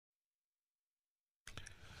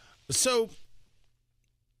So,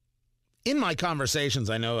 in my conversations,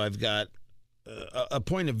 I know I've got a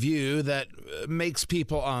point of view that makes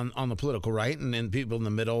people on the political right and people in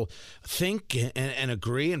the middle think and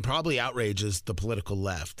agree, and probably outrages the political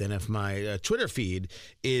left. And if my Twitter feed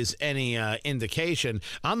is any indication,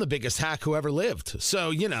 I'm the biggest hack who ever lived.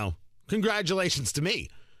 So, congratulations to me.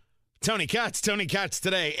 Tony Katz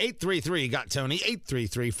today, 833-GOT-TONY,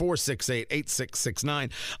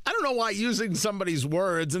 833-468-8669. I don't know why using somebody's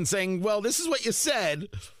words and saying, well, this is what you said,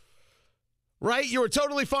 right? You were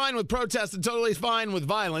totally fine with protest and totally fine with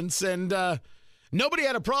violence, and nobody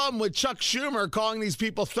had a problem with Chuck Schumer calling these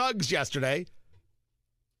people thugs yesterday,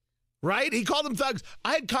 right? He called them thugs.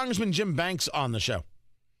 I had Congressman Jim Banks on the show,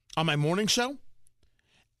 on my morning show,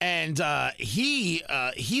 and he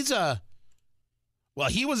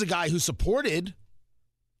was a guy who supported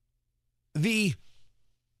the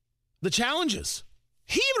challenges.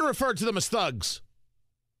 He even referred to them as thugs.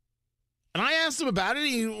 And I asked him about it.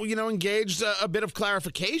 He, engaged a bit of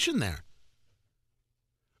clarification there.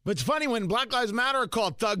 But it's funny, when Black Lives Matter are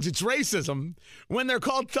called thugs, it's racism. When they're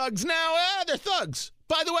called thugs now, they're thugs.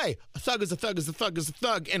 By the way, a thug is a thug is a thug is a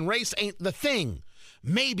thug, and race ain't the thing.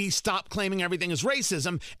 Maybe stop claiming everything is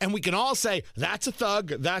racism, and we can all say, that's a thug,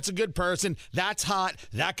 that's a good person, that's hot,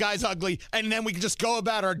 that guy's ugly, and then we can just go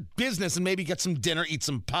about our business and maybe get some dinner, eat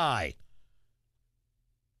some pie.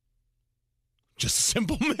 Just a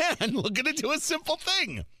simple man looking to do a simple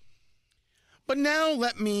thing. But now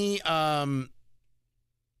let me go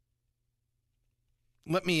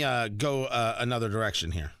another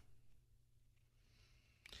direction here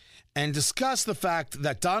and discuss the fact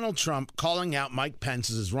that Donald Trump calling out Mike Pence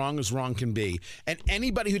is as wrong can be. And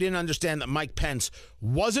anybody who didn't understand that Mike Pence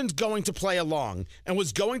wasn't going to play along and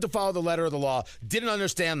was going to follow the letter of the law didn't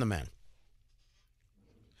understand the man.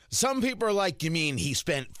 Some people are like, you mean he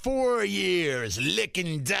spent 4 years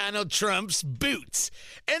licking Donald Trump's boots,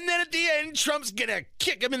 and then at the end, Trump's going to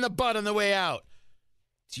kick him in the butt on the way out?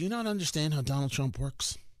 Do you not understand how Donald Trump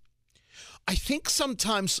works? I think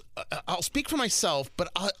sometimes, I'll speak for myself, but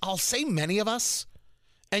I'll say many of us,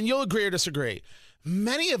 and you'll agree or disagree,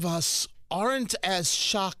 many of us aren't as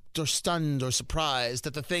shocked or stunned or surprised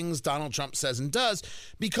at the things Donald Trump says and does,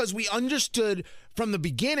 because we understood from the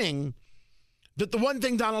beginning that the one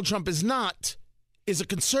thing Donald Trump is not is a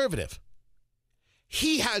conservative.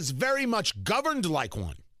 He has very much governed like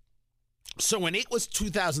one. So when it was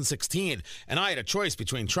 2016 and I had a choice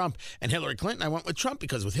between Trump and Hillary Clinton, I went with Trump,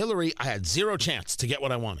 because with Hillary, I had zero chance to get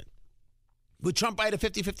what I wanted. With Trump, I had a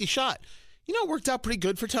 50-50 shot. It worked out pretty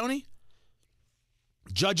good for Tony.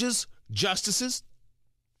 Judges, justices,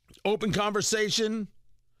 open conversation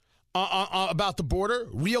about the border,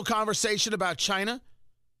 real conversation about China,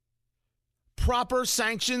 proper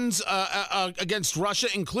sanctions against Russia,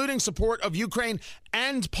 including support of Ukraine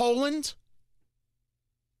and Poland.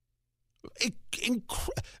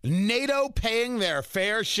 NATO paying their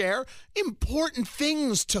fair share. Important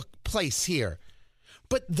things took place here.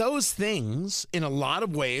 But those things, in a lot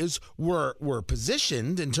of ways, were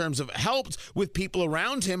positioned in terms of helped with people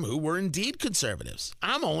around him who were indeed conservatives.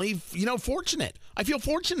 I'm only, fortunate. I feel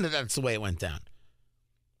fortunate that that's the way it went down.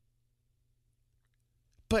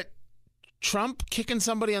 But Trump kicking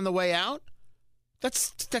somebody on the way out,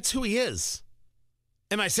 that's who he is.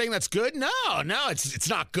 Am I saying that's good? No, it's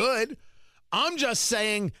not good. I'm just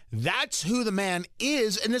saying that's who the man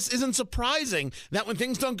is, and this isn't surprising that when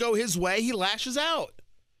things don't go his way, he lashes out.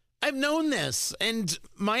 I've known this, and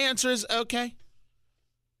my answer is okay.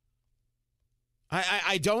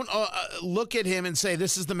 I don't look at him and say,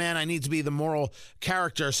 this is the man I need to be the moral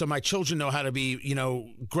character so my children know how to be,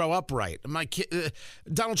 grow up right.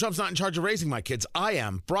 Donald Trump's not in charge of raising my kids. I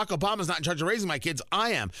am. Barack Obama's not in charge of raising my kids.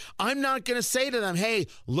 I am. I'm not going to say to them, hey,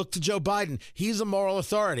 look to Joe Biden. He's a moral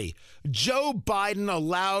authority. Joe Biden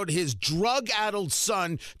allowed his drug-addled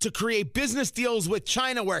son to create business deals with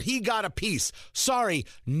China where he got a piece. Sorry,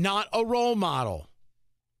 not a role model.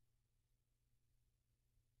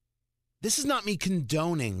 This is not me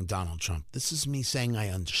condoning Donald Trump. This is me saying I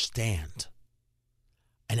understand.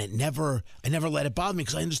 And I never let it bother me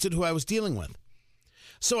because I understood who I was dealing with.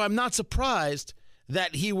 So I'm not surprised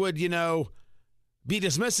that he would, be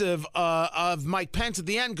dismissive of Mike Pence at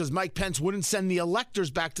the end, because Mike Pence wouldn't send the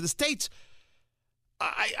electors back to the states.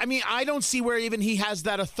 I mean, I don't see where even he has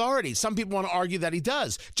that authority. Some people want to argue that he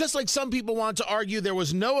does. Just like some people want to argue there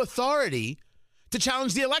was no authority to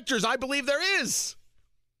challenge the electors. I believe there is.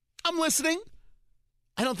 I'm listening.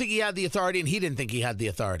 I don't think he had the authority, and he didn't think he had the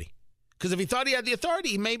authority. Because if he thought he had the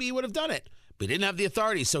authority, maybe he would have done it. But he didn't have the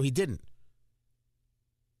authority, so he didn't.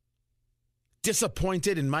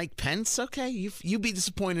 disappointed in Mike Pence? Okay, you be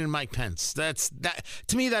disappointed in Mike Pence. That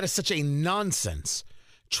to me, that is such a nonsense,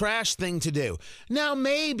 trash thing to do. Now,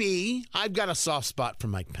 maybe I've got a soft spot for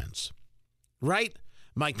Mike Pence, right?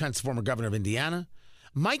 Mike Pence, former governor of Indiana.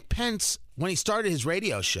 Mike Pence, when he started his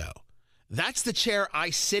radio show, that's the chair I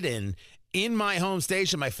sit in my home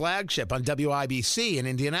station, my flagship on WIBC in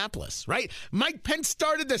Indianapolis, right? Mike Pence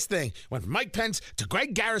started this thing. Went from Mike Pence to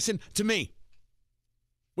Greg Garrison to me,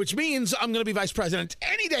 which means I'm going to be vice president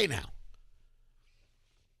any day now.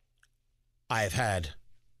 I have had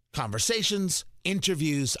conversations,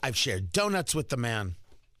 interviews. I've shared donuts with the man.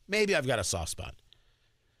 Maybe I've got a soft spot.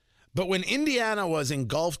 But when Indiana was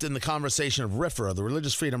engulfed in the conversation of RFRA, the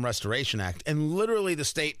Religious Freedom Restoration Act, and literally the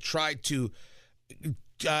state tried to,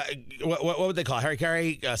 what would they call it?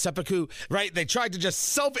 Harikari, seppuku, right? They tried to just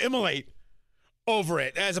self-immolate over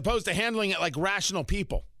it as opposed to handling it like rational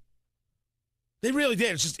people. They really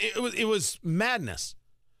did. It was madness.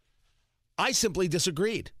 I simply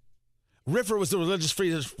disagreed. RFRA was the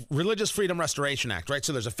Religious Freedom Restoration Act, right?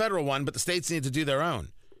 So there's a federal one, but the states need to do their own.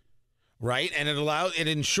 Right? And it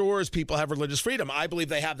ensures people have religious freedom. I believe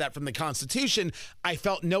they have that from the Constitution. I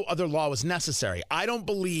felt no other law was necessary. I don't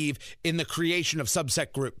believe in the creation of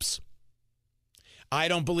subset groups. I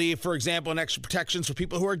don't believe, for example, in extra protections for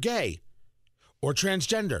people who are gay or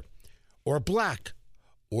transgender or black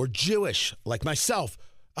or Jewish, like myself.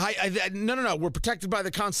 No. We're protected by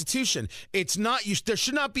the Constitution. It's not. There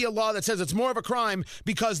should not be a law that says it's more of a crime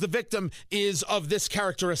because the victim is of this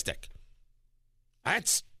characteristic.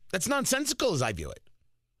 That's nonsensical as I view it.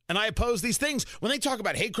 And I oppose these things. When they talk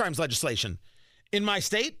about hate crimes legislation in my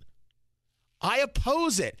state, I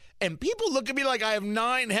oppose it. And people look at me like I have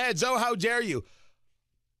 9 heads. Oh, how dare you?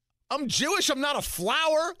 I'm Jewish. I'm not a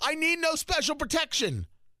flower. I need no special protection.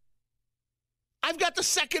 I've got the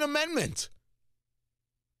Second Amendment.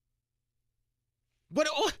 But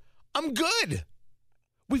I'm good.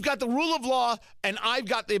 We've got the rule of law, and I've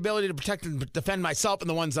got the ability to protect and defend myself and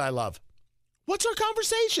the ones that I love. What's our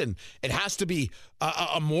conversation? It has to be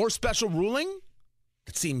a more special ruling?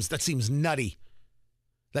 That seems nutty.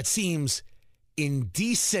 That seems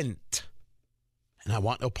indecent. And I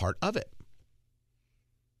want no part of it.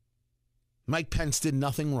 Mike Pence did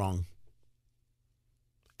nothing wrong.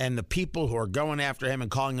 And the people who are going after him and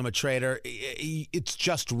calling him a traitor, it's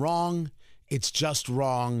just wrong. It's just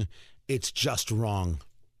wrong. It's just wrong.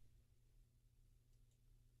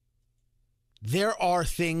 There are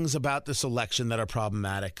things about this election that are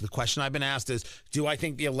problematic. The question I've been asked is, do I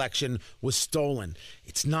think the election was stolen?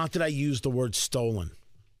 It's not that I use the word stolen.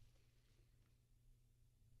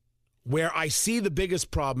 Where I see the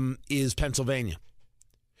biggest problem is Pennsylvania.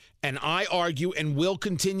 And I argue and will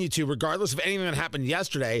continue to, regardless of anything that happened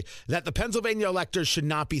yesterday, that the Pennsylvania electors should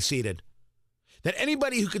not be seated. That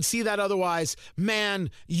anybody who could see that otherwise,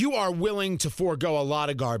 man, you are willing to forego a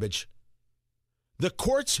lot of garbage. The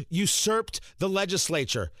courts usurped the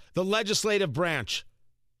legislature, the legislative branch.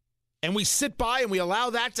 And we sit by and we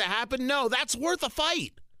allow that to happen? No, that's worth a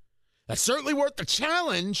fight. That's certainly worth the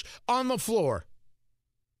challenge on the floor.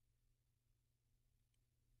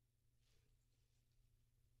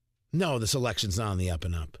 No, this election's not on the up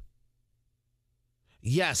and up.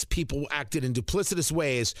 Yes, people acted in duplicitous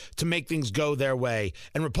ways to make things go their way.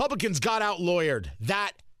 And Republicans got out-lawyered.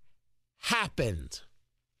 That happened.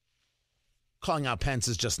 Calling out Pence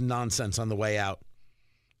is just nonsense on the way out.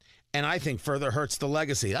 And I think further hurts the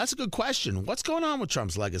legacy. That's a good question. What's going on with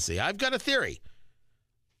Trump's legacy? I've got a theory.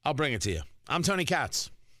 I'll bring it to you. I'm Tony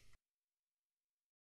Katz.